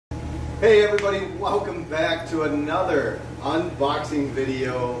Hey everybody, welcome back to another unboxing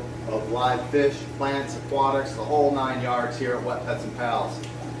video of live fish, plants, aquatics, the whole 9 yards here at Wet Pets and Pals.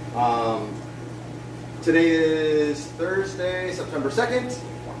 Today is Thursday, September 2nd,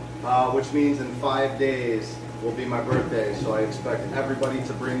 which means in 5 days will be my birthday. So I expect everybody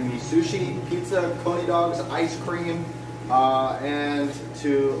to bring me sushi, pizza, coney dogs, ice cream, and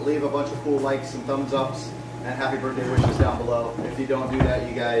to leave a bunch of cool likes and thumbs ups and happy birthday wishes down below. If you don't do that,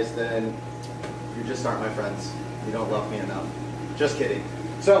 you guys, then you just aren't my friends. You don't love me enough. Just kidding.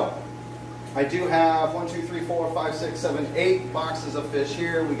 So, I do have 1, 2, 3, 4, 5, 6, 7, 8 boxes of fish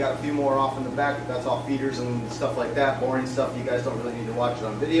here. We got a few more off in the back, but that's all feeders and stuff like that. Boring stuff. You guys don't really need to watch it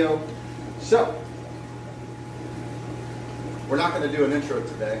on video. So, we're not going to do an intro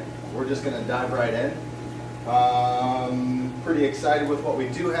today. We're just going to dive right in. Pretty excited with what we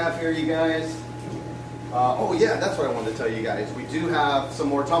do have here, you guys. Oh yeah, that's what I wanted to tell you guys. We do have some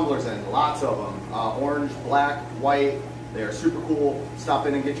more tumblers in, lots of them. Orange, black, white. They are super cool. Stop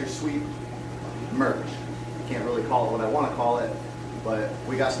in and get your sweet merch. I can't really call it what I want to call it, but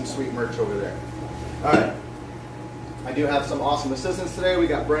we got some sweet merch over there. All right. I do have some awesome assistants today. We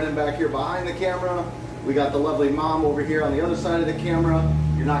got Brennan back here behind the camera. We got the lovely mom over here on the other side of the camera.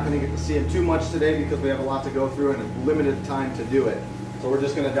 You're not going to get to see him too much today because we have a lot to go through and a limited time to do it. So we're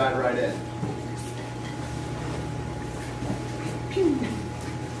just going to dive right in.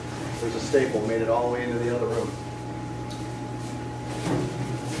 There's a staple, made it all the way into the other room.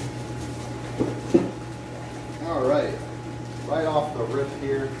 All right, right off the rip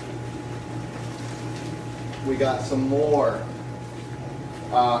here, we got some more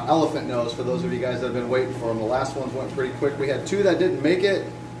elephant nose for those of you guys that have been waiting for them. The last ones went pretty quick. We had 2 that didn't make it,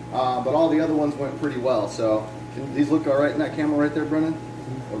 but all the other ones went pretty well. So, can these look all right in that camera right there, Brennan?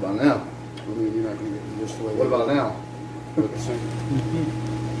 What about now? You're not going to get just the way. What about now?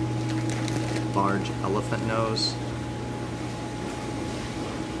 Large elephant nose.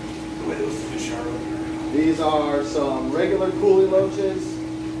 The way those fish are. These are some regular coolie loaches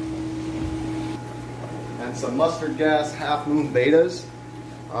and some mustard gas half moon betas.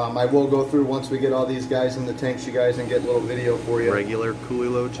 I will go through once we get all these guys in the tanks, you guys, and get a little video for you. Regular coolie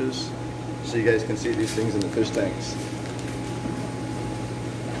loaches. So you guys can see these things in the fish tanks.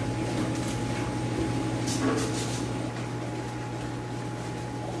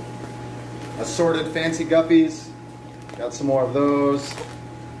 Assorted fancy guppies. Got some more of those.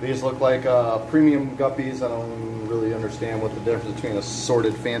 These look like premium guppies. I don't really understand what the difference between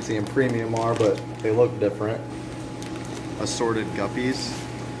assorted fancy and premium are, but they look different. Assorted guppies.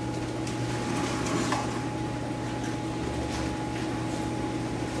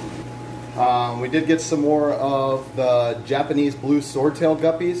 We did get some more of the Japanese blue swordtail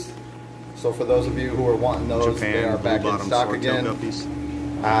guppies. So for those of you who are wanting those, they are back in stock again. Guppies.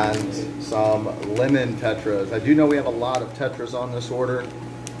 And some lemon tetras. I do know we have a lot of tetras on this order.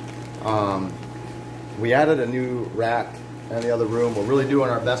 We added a new rack in the other room. We're really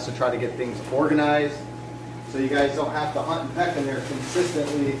doing our best to try to get things organized so you guys don't have to hunt and peck in there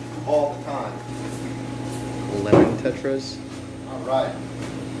consistently all the time. Lemon tetras. All right.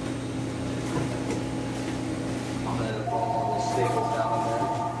 I'm going to put all those staples down in there.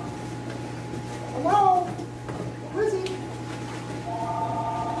 Hello? Who is he?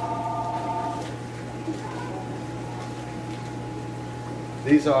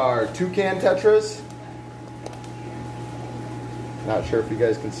 These are Toucan tetras. Not sure if you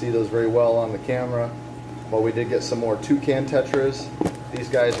guys can see those very well on the camera, but we did get some more Toucan tetras. These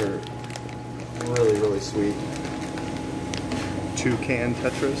guys are really, really sweet. Toucan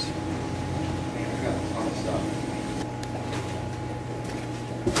tetras. Man, I got a ton of stuff.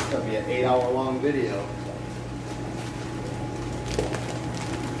 It's going to be an 8-hour-long video.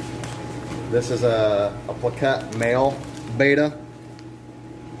 This is a plaquette male beta.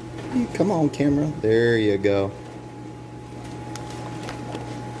 Come on, camera. There you go.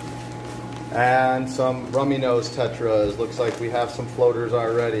 And some rummy nose tetras. Looks like we have some floaters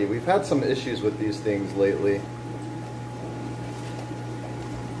already. We've had some issues with these things lately.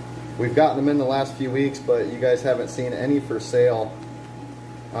 We've gotten them in the last few weeks, but you guys haven't seen any for sale.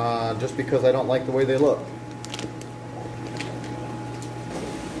 Just because I don't like the way they look.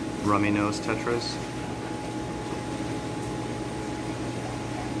 Rummy nose tetras.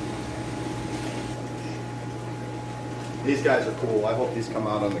 These guys are cool. I hope these come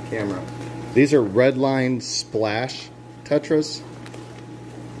out on the camera. These are Redline Splash tetras.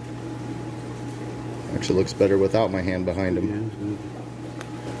 Actually looks better without my hand behind them.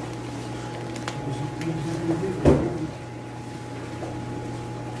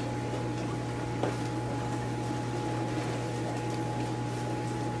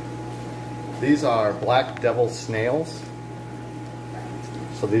 These are black devil snails.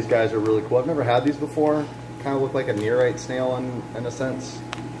 So these guys are really cool. I've never had these before. Kind of look like a nearite snail in a sense.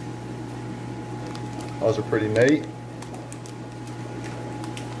 Those are pretty neat.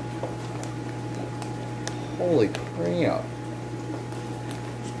 Holy crap.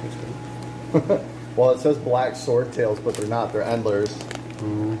 Well, it says black swordtails, but they're not. They're endlers.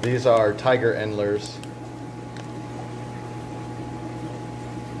 These are tiger endlers.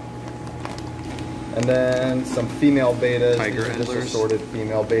 And then some female betas. Tiger These are just endlers. assorted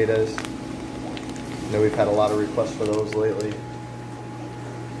female betas. I know we've had a lot of requests for those lately.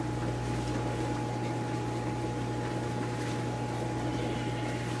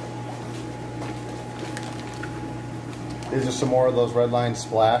 These are some more of those red line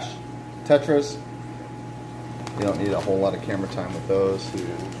splash tetras. You don't need a whole lot of camera time with those.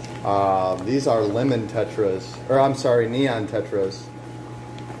 These are lemon tetras, or I'm sorry, neon tetras.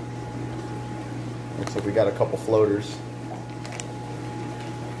 Looks like we got a couple floaters.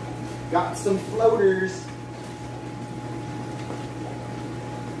 Got some floaters.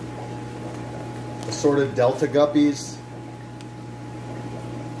 Assorted delta guppies.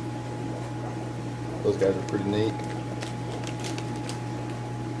 Those guys are pretty neat.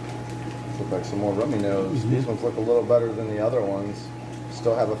 Look like some more rummy nose. These ones look a little better than the other ones.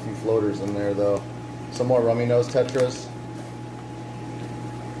 Still have a few floaters in there though. Some more rummy nose tetras.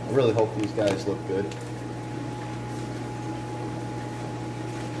 I really hope these guys look good.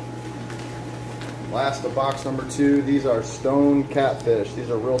 Last of box number 2. These are stone catfish. These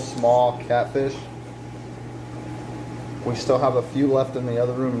are real small catfish. We still have a few left in the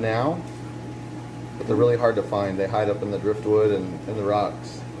other room now, but they're really hard to find. They hide up in the driftwood and in the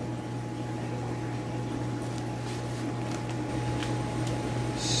rocks.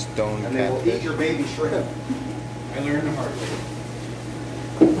 Stone And they will catfish. eat your baby shrimp. I learned the hard way.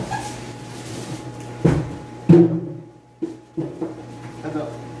 Heads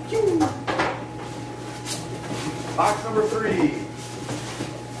up. Box number 3.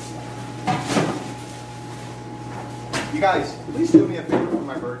 You guys, please do me a favor for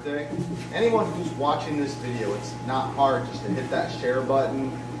my birthday. Anyone who's watching this video, it's not hard just to hit that share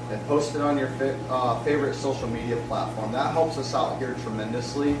button and post it on your favorite social media platform. That helps us out here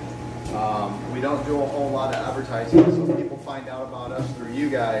tremendously. We don't do a whole lot of advertising, so people find out about us through you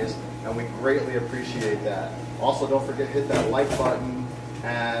guys, and we greatly appreciate that. Also, don't forget to hit that like button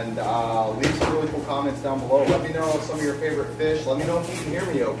and leave some really cool comments down below. Let me know some of your favorite fish. Let me know if you can hear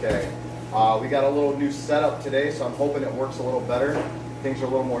me okay. We got a little new setup today, so I'm hoping it works a little better. Things are a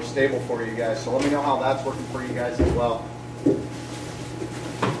little more stable for you guys, so let me know how that's working for you guys as well.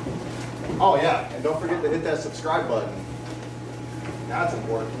 Oh yeah, and don't forget to hit that subscribe button. That's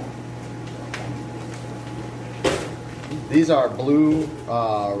important. These are blue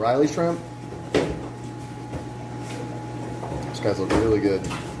Riley shrimp. These guys look really good.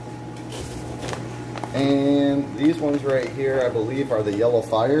 And these ones right here, I believe, are the yellow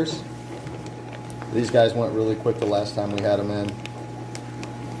fires. These guys went really quick the last time we had them in.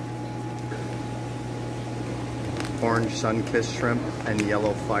 Orange sun-kissed shrimp and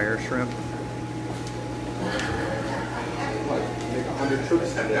yellow fire shrimp. Like, make 100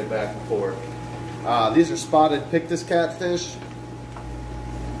 trips today back and forth. These are spotted pictus catfish.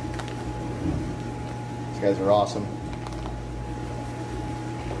 These guys are awesome.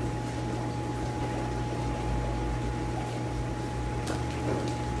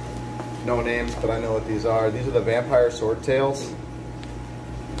 No names, but I know what these are. These are the vampire swordtails.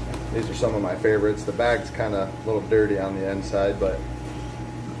 These are some of my favorites. The bag's kind of a little dirty on the inside, but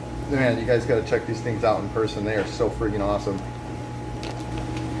man, you guys got to check these things out in person. They are so freaking awesome.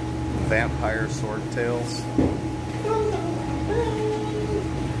 Vampire swordtails.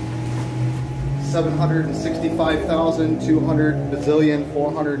 765,200 bazillion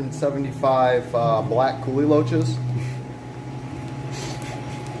 475 black coolie loaches.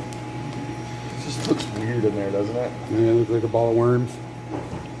 It just looks weird in there, doesn't it? Yeah, it looks like a ball of worms.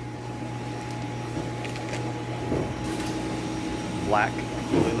 Black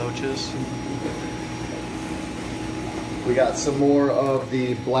coolie loaches. We got some more of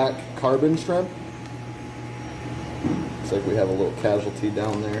the black carbon shrimp. Looks like we have a little casualty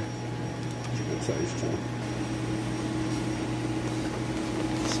down there. It's a good size too.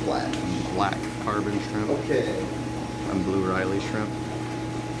 Splash. Black carbon shrimp. Okay. And blue Riley shrimp.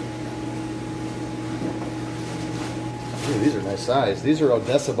 Ooh, these are nice size. These are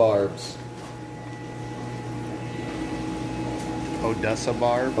Odessa barbs. Odessa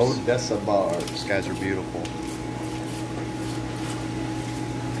barbs. Odessa These barbs. guys are beautiful.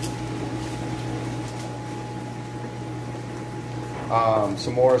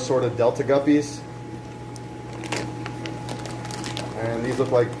 Some more assorted Delta guppies. And these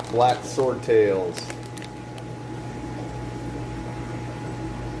look like black swordtails.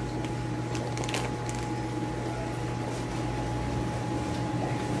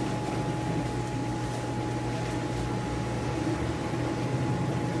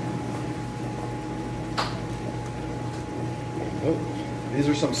 Oh, these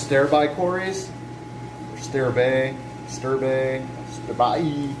are some Stairby Cories. Stairby.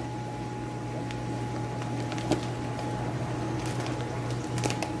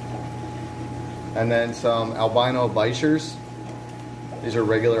 And then some albino bichers. These are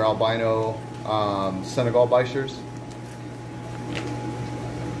regular albino Senegal bichers.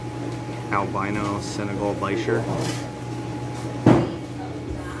 Albino Senegal bichir.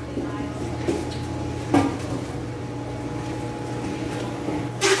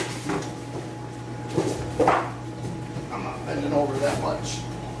 I'm not bending over that much.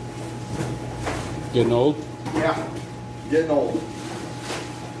 Getting old? Yeah, getting old.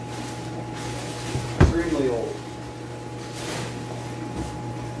 Extremely old.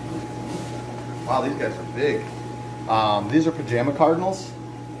 Wow, these guys are big. These are pajama cardinals.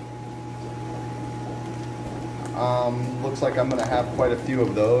 Looks like I'm gonna have quite a few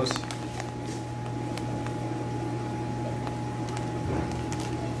of those.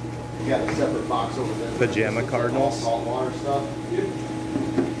 You got a separate box over there. Pajama cardinals. Salt water stuff.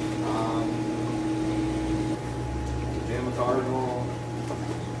 Pajama cardinal.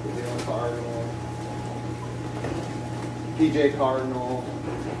 Pajama cardinal. PJ cardinal.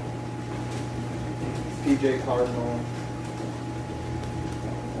 PJ cardinal.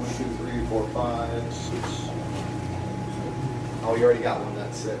 1, 2, 3, 4, 5, 6. Oh, you already got one.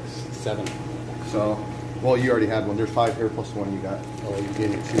 That's 6. 7. So, well, you already had one. There's 5 here plus the one you got. Oh, you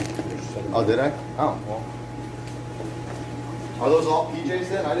gave me 2. There's 7. Oh, did I? Oh, well. Are those all PJs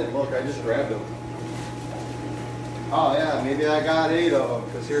then? I didn't look. I just grabbed them. Oh, yeah. Maybe I got 8 of them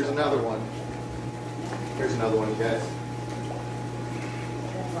because here's another one. Here's another one, you guys.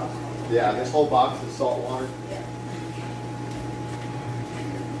 Yeah, this whole box is salt water.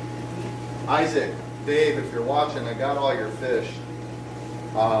 Isaac, Dave, if you're watching, I got all your fish.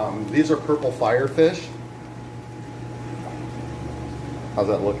 These are purple firefish. How's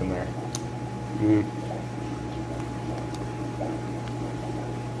that looking there?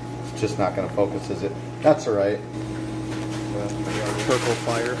 It's just not going to focus, is it? That's all right. Purple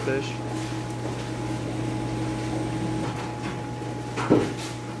firefish.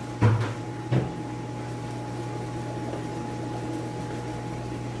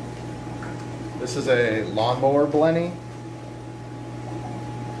 This is a lawnmower blenny.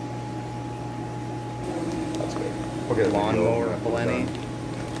 That's good. We'll get a Lawnmower video. blenny.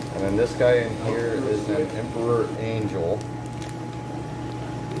 And then this guy in here is an Emperor Angel.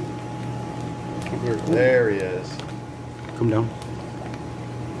 There he is. Come down.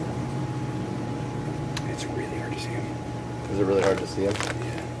 It's really hard to see him. Is it really hard to see him?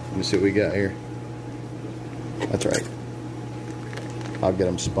 Yeah. Let me see what we got here. That's right. I'll get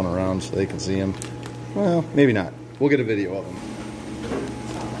him spun around so they can see him. Well, maybe not. We'll get a video of him.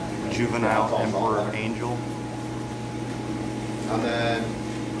 Juvenile Emperor Angel. And then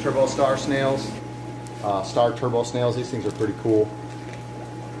turbo star snails. Star turbo snails. These things are pretty cool.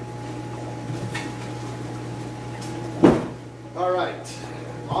 All right.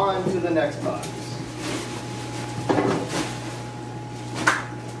 On to the next box.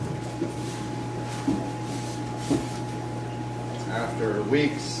 After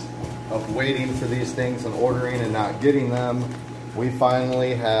weeks of waiting for these things and ordering and not getting them, we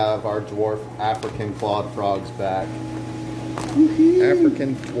finally have our dwarf African clawed frogs back.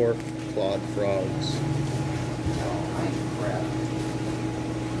 African dwarf clawed frogs. Oh, crap.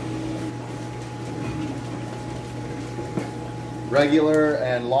 Regular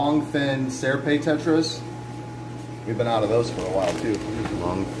and long fin Serpé tetras. We've been out of those for a while too.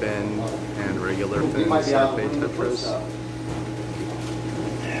 Long fin and regular We fin might be out Serpé of the tetras. stuff.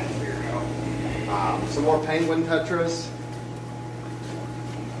 Some more penguin tetras.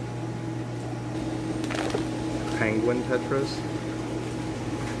 Penguin tetras.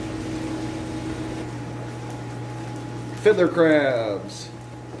 Fiddler crabs.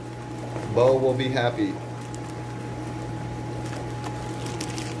 Bo will be happy.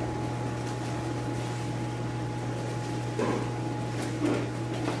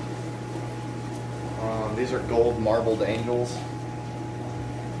 These are gold marbled angels.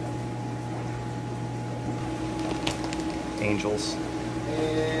 Angels.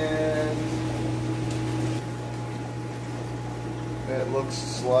 And it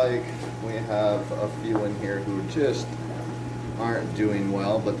looks like we have a few in here who just aren't doing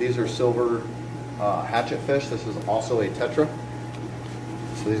well, but these are silver hatchet fish. This is also a tetra.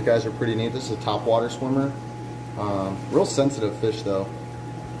 So these guys are pretty neat. This is a topwater swimmer. Real sensitive fish though.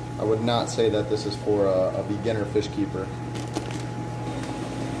 I would not say that this is for a beginner fish keeper.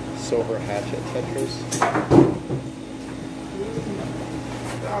 Silver hatchet tetras.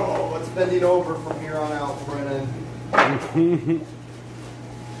 Oh, what's bending over from here on out, Brennan?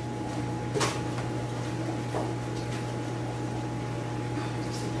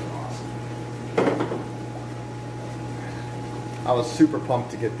 I was super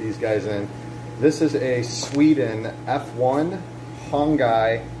pumped to get these guys in. This is a Sweden F1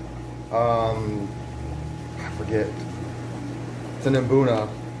 Hongai. I forget. It's an Mbuna,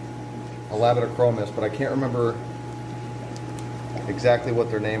 a Labradachromis, but I can't remember exactly what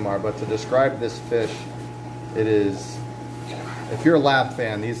their name are. But to describe this fish, it is. If you're a lab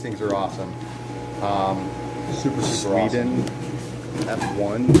fan, these things are awesome. Super Sweden awesome.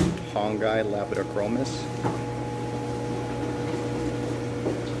 F1 Hongai Labradachromis.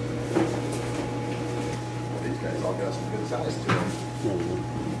 These guys all got some good size to them. No, we don't.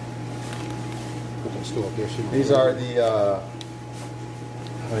 Put them still up there. So These are the, I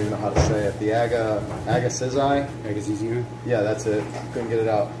don't even know how to say it, the Agassizi. Agassizi. Yeah, that's it. Couldn't get it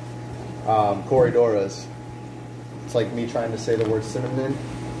out. Corridoras. It's like me trying to say the word cinnamon.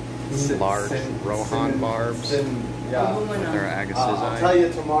 Large Rohan barbs. Yeah. They're I'll Agassizi. tell you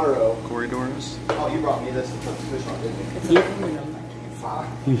tomorrow. Corridors. Oh, you brought me this to put the fish on, didn't you? It's aluminum. Ah,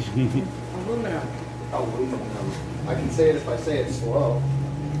 Aluminum. aluminum. I can say it if I say it slow.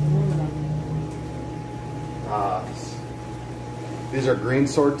 Aluminum. These are green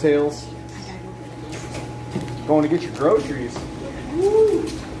swordtails. Going to get your groceries. Woo.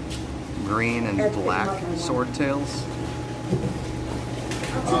 Green and black swordtails.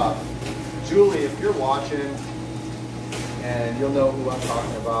 Julie, if you're watching, and you'll know who I'm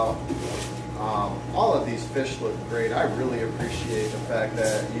talking about, all of these fish look great. I really appreciate the fact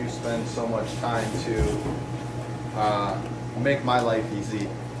that you spend so much time to make my life easy.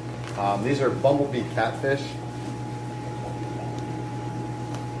 These are bumblebee catfish.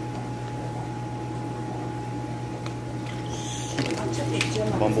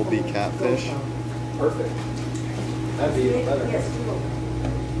 Bumblebee catfish. Perfect. That'd be even better. Yes, two of them.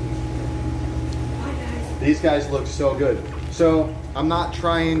 Bye, guys. These guys look so good. So I'm not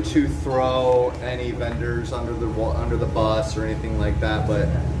trying to throw any vendors under the bus or anything like that, but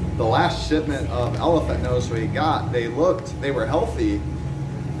the last shipment of elephant nose we got, they were healthy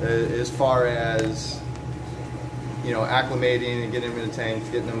as far as, you know, acclimating and getting them in the tanks,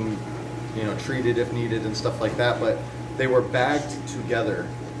 getting them, you know, treated if needed and stuff like that, but they were bagged together.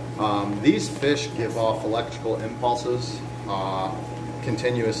 These fish give off electrical impulses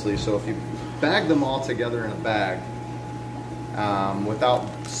continuously, so if you bag them all together in a bag without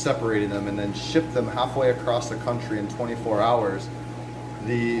separating them and then ship them halfway across the country in 24 hours,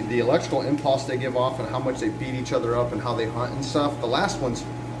 the electrical impulse they give off and how much they beat each other up and how they hunt and stuff, the last ones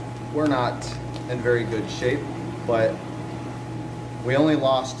were not in very good shape, but we only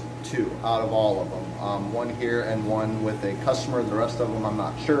lost 2 out of all of them. One here and one with a customer. The rest of them I'm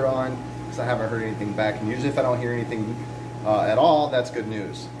not sure on because I haven't heard anything back. And usually if I don't hear anything at all, that's good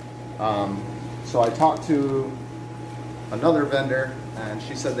news. So I talked to another vendor and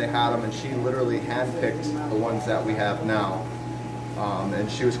she said they had them and she literally handpicked the ones that we have now. And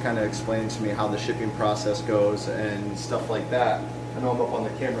she was kind of explaining to me how the shipping process goes and stuff like that. I know I'm up on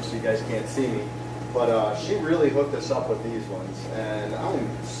the camera so you guys can't see me. But she really hooked us up with these ones, and I'm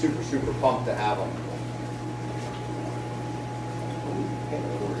super, super pumped to have them.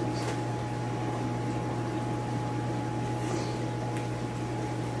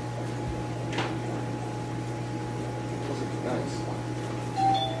 Those are nice.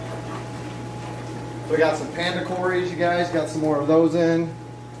 So we got some panda cories, you guys. Got some more of those in.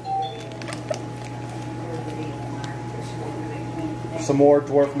 Some more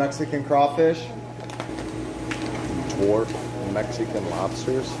dwarf Mexican crawfish. Dwarf Mexican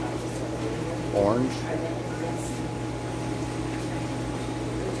lobsters. Orange.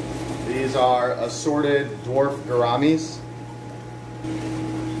 These are assorted dwarf gouramis.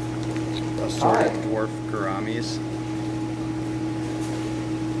 Assorted dwarf gouramis.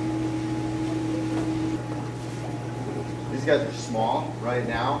 These guys are small right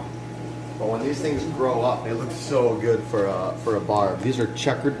now, but when these things grow up, they look so good for a barb. These are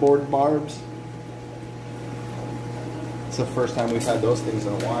checkered board barbs. It's the first time we've had those things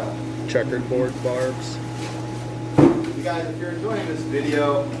in a while. Checkered board barbs. You guys, if you're enjoying this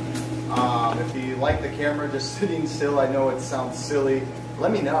video, if you like the camera just sitting still, I know it sounds silly,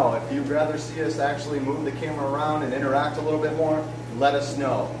 let me know. If you'd rather see us actually move the camera around and interact a little bit more, let us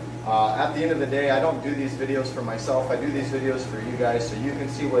know. At the end of the day, I don't do these videos for myself. I do these videos for you guys so you can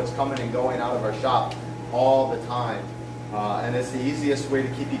see what's coming and going out of our shop all the time. And it's the easiest way to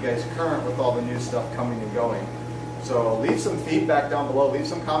keep you guys current with all the new stuff coming and going. So leave some feedback down below. Leave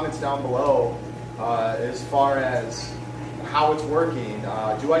some comments down below as far as how it's working.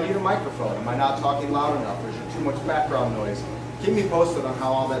 Do I need a microphone? Am I not talking loud enough? Or is there too much background noise? Keep me posted on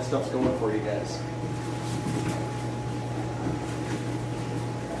how all that stuff's going for you guys.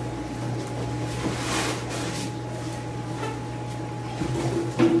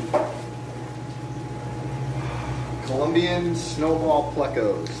 Colombian snowball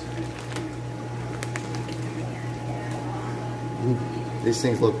plecos. These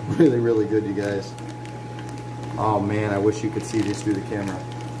things look really, really good, you guys. Oh man, I wish you could see these through the camera.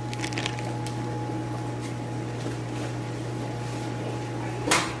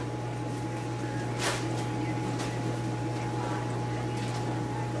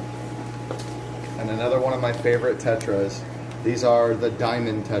 And another one of my favorite tetras. These are the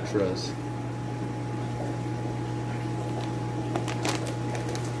diamond tetras.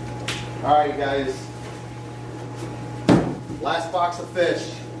 All right, guys. Last box of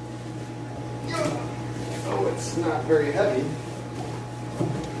fish. Oh, it's not very heavy.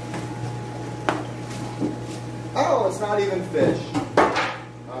 Oh, it's not even fish.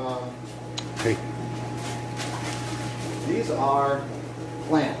 Hey. These are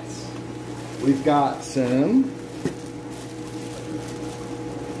plants. We've got some.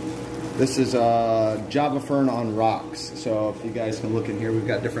 This is Java fern on rocks. So if you guys can look in here, we've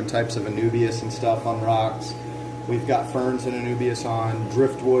got different types of anubias and stuff on rocks. We've got ferns and anubias on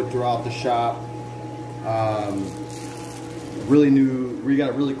driftwood throughout the shop. We got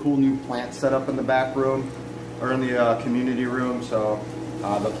a really cool new plant set up in the back room, or in the community room. So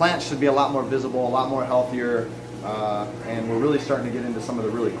the plants should be a lot more visible, a lot more healthier, and we're really starting to get into some of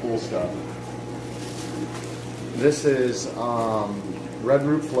the really cool stuff. This is red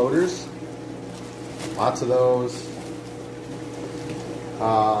root floaters. Lots of those.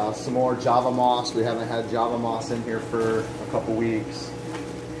 Some more Java moss. We haven't had Java moss in here for a couple weeks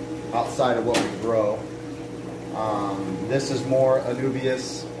outside of what we grow. This is more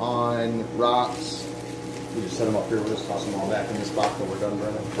anubias on rocks. We just set them up here. We'll just toss them all back in this box when we're done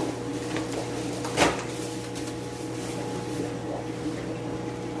running.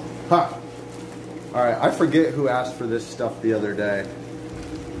 Huh. Alright, I forget who asked for this stuff the other day.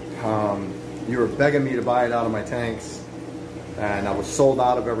 You were begging me to buy it out of my tanks, and I was sold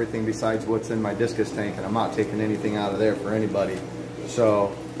out of everything besides what's in my discus tank, and I'm not taking anything out of there for anybody.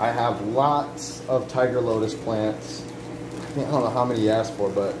 So I have lots of tiger lotus plants. I don't know how many you asked for,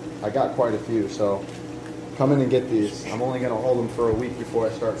 but I got quite a few, so come in and get these. I'm only going to hold them for a week before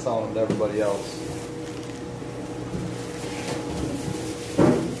I start selling them to everybody else. I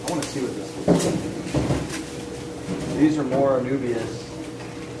want to see what this is. These are more anubias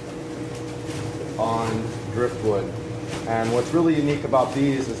on driftwood. And what's really unique about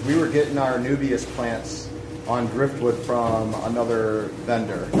these is we were getting our anubias plants on driftwood from another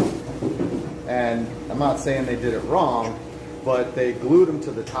vendor. And I'm not saying they did it wrong, but they glued them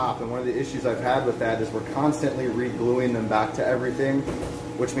to the top. And one of the issues I've had with that is we're constantly re-gluing them back to everything,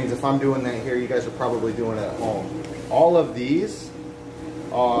 which means if I'm doing that here, you guys are probably doing it at home. All of these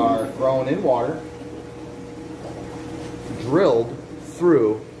are grown in water, drilled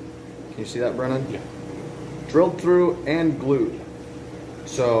through. Can you see that, Brennan? Yeah. Drilled through and glued.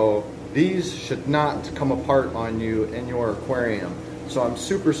 So these should not come apart on you in your aquarium. So I'm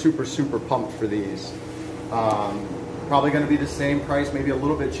super, super, super pumped for these. Probably going to be the same price, maybe a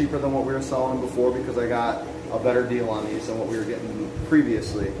little bit cheaper than what we were selling before, because I got a better deal on these than what we were getting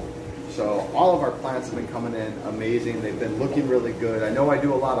previously. So all of our plants have been coming in amazing. They've been looking really good. I know I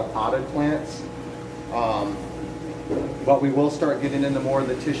do a lot of potted plants, but we will start getting into more of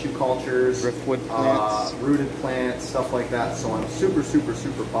the tissue cultures, Driftwood plants, rooted plants, stuff like that. So I'm super, super,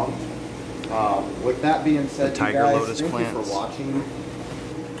 super pumped. With that being said, the tiger you guys, lotus thank plants. you for watching.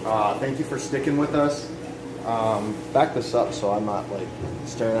 Thank you for sticking with us. Back this up so I'm not like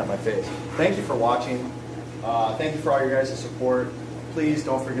staring at my face. Thank you for watching. Thank you for all your guys' support. Please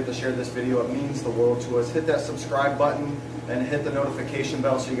don't forget to share this video. It means the world to us. Hit that subscribe button and hit the notification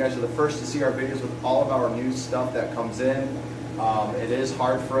bell so you guys are the first to see our videos with all of our new stuff that comes in. It is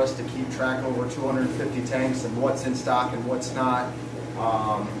hard for us to keep track of over 250 tanks and what's in stock and what's not.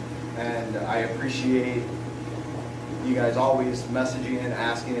 And I appreciate you guys always messaging and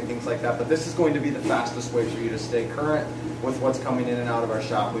asking and things like that, but this is going to be the fastest way for you to stay current with what's coming in and out of our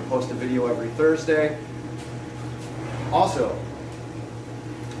shop. We post a video every Thursday. Also,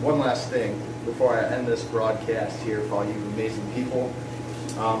 one last thing before I end this broadcast here for all you amazing people.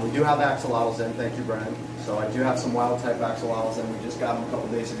 We do have axolotls in, thank you, Brian. So I do have some wild type axolotls in. We just got them a couple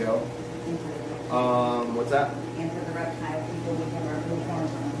days ago. What's that? And for the reptile people, we have our blue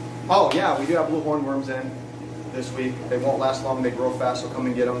hornworm. Oh yeah, we do have blue hornworms in this week. They won't last long. They grow fast, so come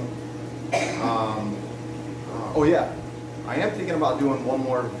and get them. Oh yeah, I am thinking about doing one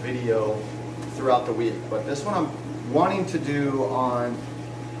more video throughout the week, but this one I'm wanting to do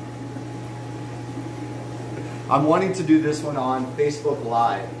this one on Facebook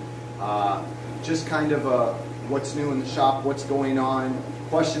Live. Just kind of what's new in the shop, what's going on,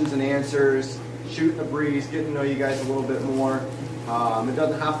 questions and answers, shooting the breeze, getting to know you guys a little bit more. It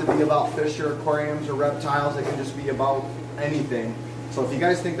doesn't have to be about fish or aquariums or reptiles. It can just be about anything. So if you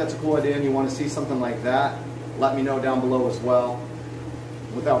guys think that's a cool idea and you want to see something like that, let me know down below as well.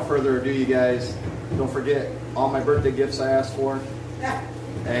 Without further ado, you guys, don't forget all my birthday gifts I asked for.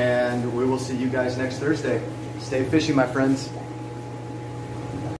 And we will see you guys next Thursday. Stay fishy, my friends.